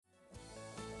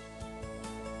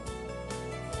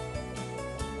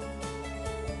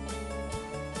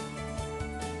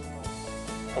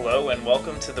Hello and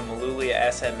welcome to the Malulia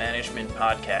Asset Management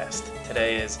Podcast.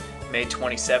 Today is May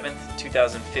 27th,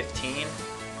 2015.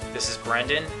 This is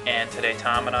Brendan, and today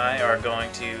Tom and I are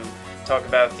going to talk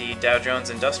about the Dow Jones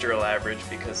Industrial Average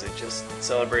because it just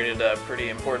celebrated a pretty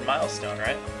important milestone,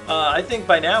 right? I think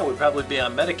by now we'd probably be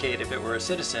on Medicaid if it were a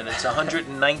citizen. It's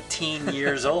 119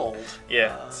 years old.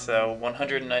 Yeah, so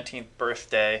 119th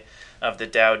birthday of the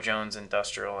Dow Jones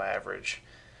Industrial Average,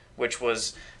 which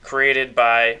was created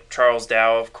by Charles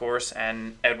Dow, of course,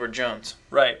 and Edward Jones.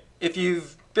 Right. If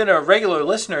you've been a regular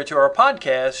listener to our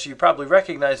podcast, you probably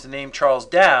recognize the name Charles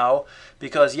Dow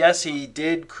because, yes, he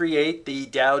did create the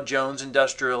Dow Jones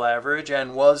Industrial Average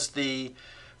and was the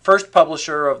first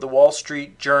publisher of the Wall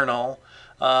Street Journal.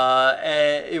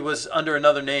 And it was under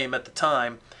another name at the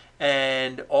time,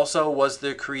 and also was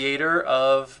the creator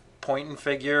of point and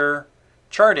figure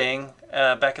charting.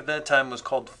 Back at that time was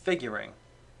called figuring.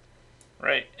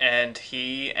 Right, and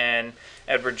he and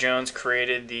Edward Jones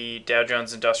created the Dow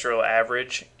Jones Industrial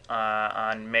Average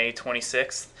on May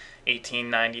 26th,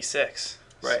 1896.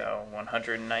 Right. So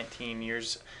 119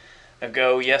 years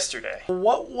ago yesterday.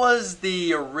 What was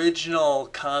the original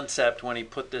concept when he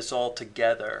put this all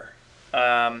together?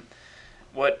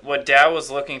 What Dow was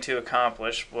looking to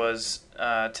accomplish was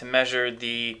to measure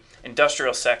the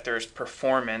industrial sector's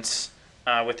performance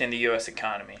within the U.S.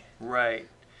 economy. Right.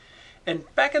 And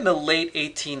back in the late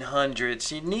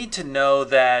 1800s, you need to know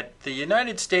that the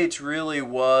United States really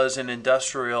was an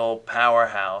industrial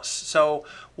powerhouse. So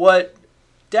what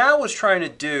Dow was trying to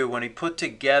do when he put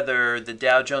together the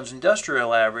Dow Jones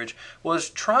Industrial Average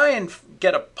was try and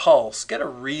get a pulse, get a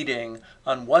reading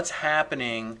on what's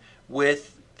happening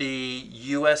with the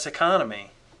U.S. economy.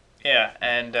 Yeah,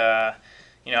 and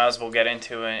as we'll get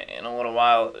into in a little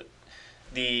while,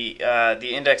 the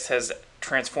index has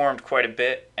transformed quite a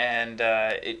bit, and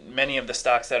many of the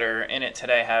stocks that are in it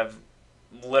today have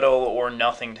little or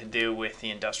nothing to do with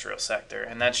the industrial sector,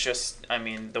 and that's just,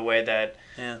 the way that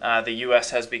the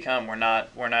U.S. has become. We're not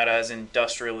as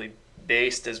industrially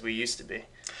based as we used to be.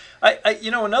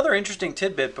 Another interesting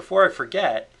tidbit before I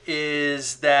forget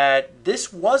is that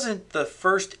this wasn't the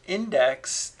first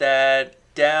index that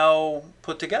Dow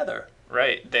put together.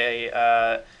 Right.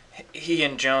 He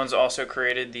and Jones also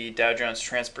created the Dow Jones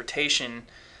Transportation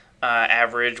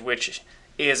Average, which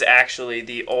is actually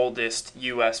the oldest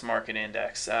U.S. market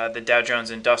index. The Dow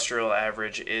Jones Industrial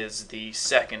Average is the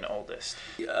second oldest.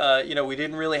 We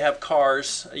didn't really have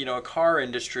cars, a car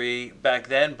industry back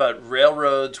then, but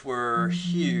railroads were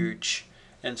huge.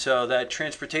 And so that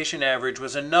transportation average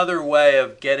was another way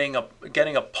of getting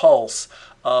a pulse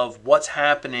of what's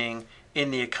happening in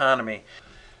the economy.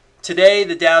 Today,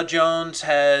 the Dow Jones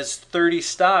has 30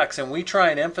 stocks, and we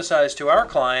try and emphasize to our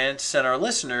clients and our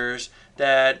listeners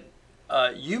that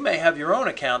you may have your own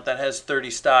account that has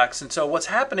 30 stocks. And so what's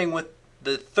happening with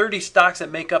the 30 stocks that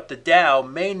make up the Dow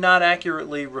may not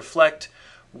accurately reflect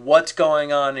what's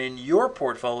going on in your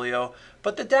portfolio,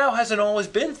 but the Dow hasn't always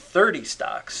been 30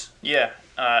 stocks. Yeah,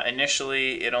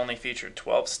 initially it only featured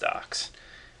 12 stocks.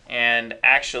 And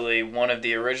actually, one of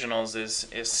the originals is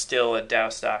still a Dow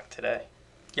stock today.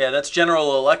 Yeah, that's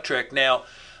General Electric. Now,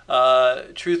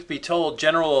 truth be told,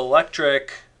 General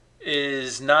Electric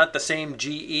is not the same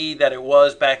GE that it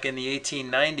was back in the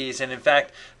 1890s. And in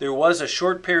fact, there was a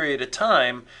short period of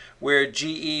time where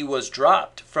GE was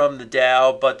dropped from the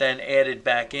Dow, but then added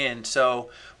back in. So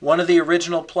one of the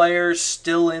original players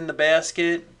still in the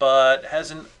basket, but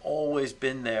hasn't always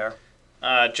been there.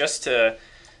 Just to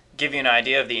give you an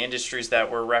idea of the industries that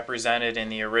were represented in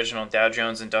the original Dow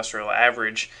Jones Industrial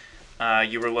Average,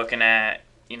 you were looking at,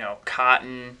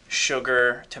 cotton,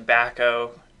 sugar,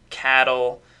 tobacco,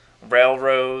 cattle,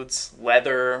 railroads,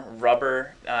 leather,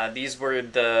 rubber. These were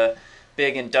the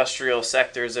big industrial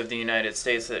sectors of the United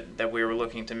States that we were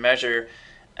looking to measure.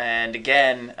 And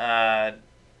again,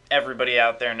 everybody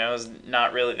out there knows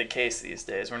not really the case these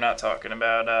days. We're not talking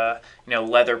about,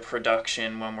 leather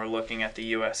production when we're looking at the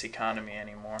U.S. economy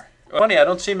anymore. Funny, I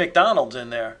don't see McDonald's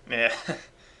in there. Yeah.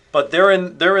 But they're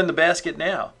in the basket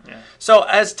now. Yeah. So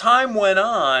as time went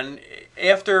on,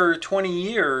 after 20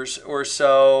 years or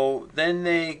so, then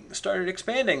they started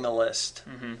expanding the list.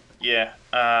 Mm-hmm. Yeah.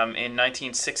 In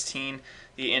 1916,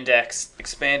 the index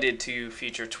expanded to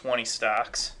feature 20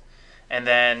 stocks. And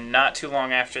then not too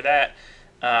long after that,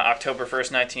 October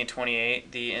 1st,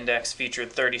 1928, the index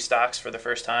featured 30 stocks for the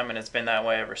first time, and it's been that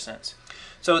way ever since.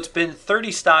 So it's been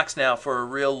 30 stocks now for a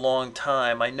real long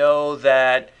time. I know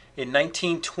that in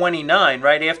 1929,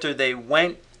 right after they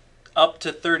went up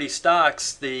to 30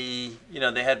 stocks, they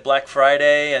had Black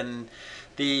Friday, and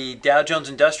the Dow Jones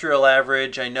Industrial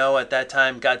Average, I know at that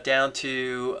time got down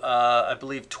to, I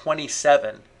believe,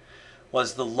 27,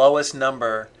 was the lowest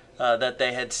number that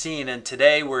they had seen, and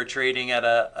today we're trading at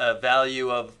a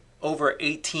value of over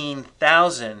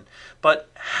 18,000. But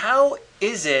how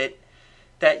is it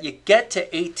that you get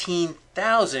to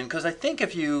 18,000? Because I think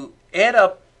if you add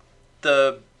up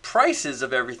the prices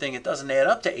of everything, it doesn't add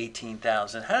up to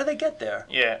 18,000. How do they get there?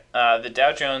 Yeah, the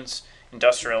Dow Jones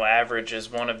Industrial Average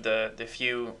is one of the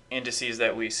few indices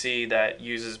that we see that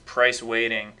uses price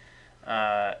weighting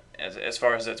as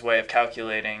far as its way of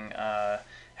calculating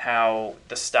how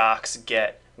the stocks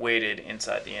get weighted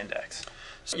inside the index.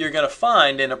 So you're going to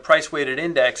find in a price-weighted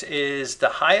index is the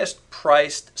highest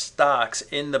priced stocks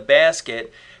in the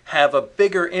basket have a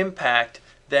bigger impact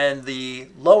than the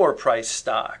lower priced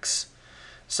stocks.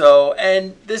 So,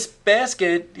 and this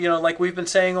basket, like we've been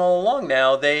saying all along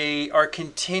now, they are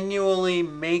continually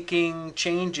making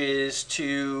changes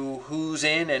to who's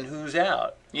in and who's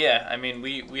out. Yeah, I mean,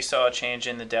 we saw a change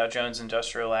in the Dow Jones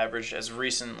Industrial Average as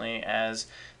recently as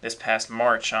this past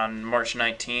March. On March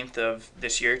 19th of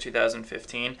this year,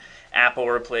 2015, Apple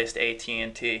replaced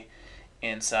AT&T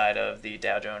inside of the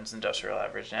Dow Jones Industrial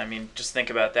Average. I mean, just think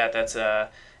about that. That's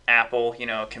Apple,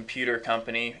 a computer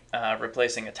company,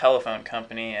 replacing a telephone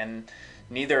company, and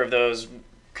neither of those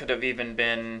could have even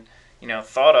been,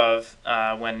 thought of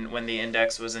when the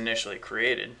index was initially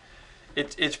created.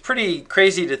 It's pretty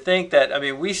crazy to think that,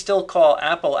 we still call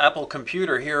Apple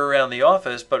Computer here around the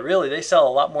office, but really they sell a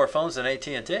lot more phones than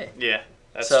AT&T. Yeah,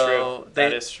 that's true.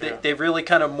 That is true. They've really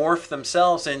kind of morphed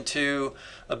themselves into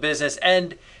a business.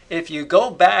 And if you go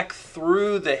back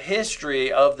through the history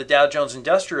of the Dow Jones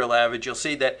Industrial Average, you'll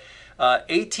see that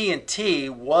AT&T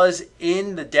was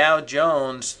in the Dow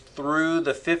Jones through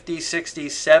the 50s,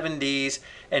 60s, 70s,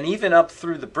 and even up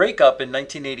through the breakup in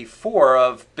 1984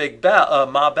 of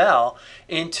Ma Bell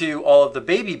into all of the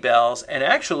baby bells. And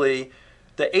actually,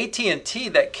 the AT&T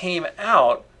that came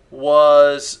out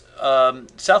was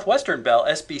Southwestern Bell,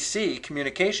 SBC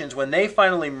Communications. When they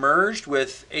finally merged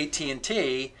with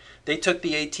AT&T, they took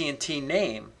the AT&T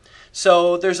name.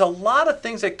 So there's a lot of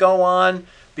things that go on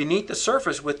beneath the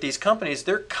surface with these companies.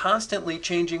 They're constantly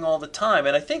changing all the time.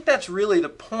 And I think that's really the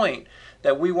point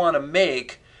that we want to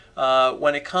make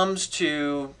when it comes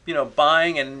to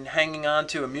buying and hanging on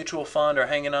to a mutual fund or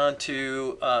hanging on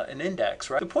to an index,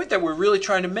 right? The point that we're really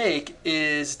trying to make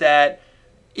is that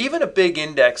even a big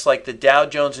index like the Dow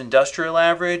Jones Industrial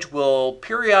Average will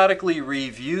periodically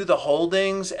review the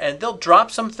holdings, and they'll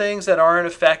drop some things that aren't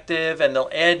effective, and they'll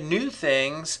add new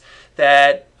things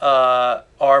that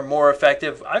are more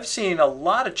effective. I've seen a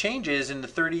lot of changes in the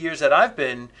 30 years that I've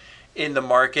been in the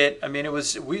market.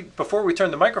 Before we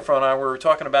turned the microphone on, we were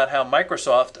talking about how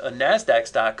Microsoft, a NASDAQ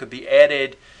stock, could be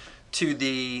added to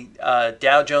the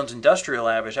Dow Jones Industrial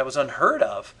Average. That was unheard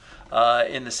of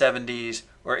in the 70s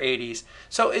or 80s.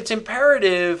 So it's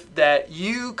imperative that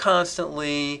you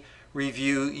constantly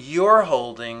review your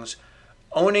holdings.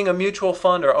 Owning a mutual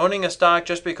fund or owning a stock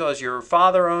just because your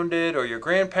father owned it or your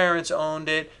grandparents owned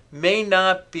it may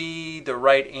not be the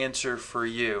right answer for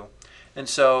you. And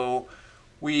so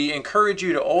we encourage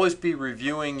you to always be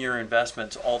reviewing your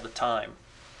investments all the time.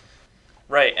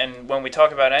 Right, and when we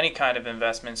talk about any kind of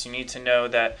investments, you need to know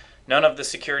that none of the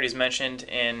securities mentioned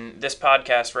in this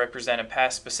podcast represent a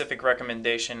past specific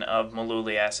recommendation of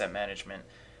Mullooly Asset Management.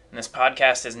 And this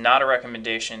podcast is not a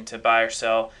recommendation to buy or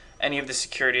sell any of the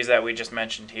securities that we just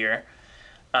mentioned here.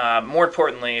 More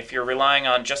importantly, if you're relying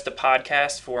on just a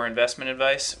podcast for investment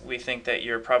advice, we think that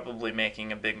you're probably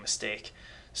making a big mistake.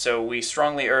 So we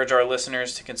strongly urge our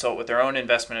listeners to consult with their own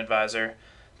investment advisor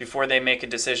before they make a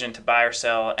decision to buy or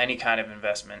sell any kind of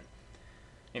investment.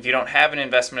 If you don't have an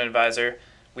investment advisor,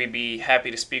 we'd be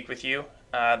happy to speak with you.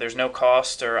 There's no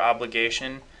cost or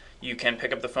obligation. You can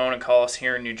pick up the phone and call us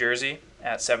here in New Jersey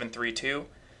at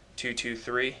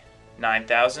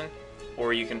 732-223-9000,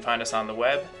 or you can find us on the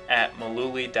web at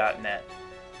mullooly.net.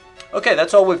 Okay,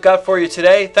 that's all we've got for you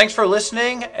today. Thanks for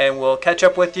listening, and we'll catch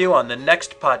up with you on the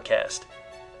next podcast.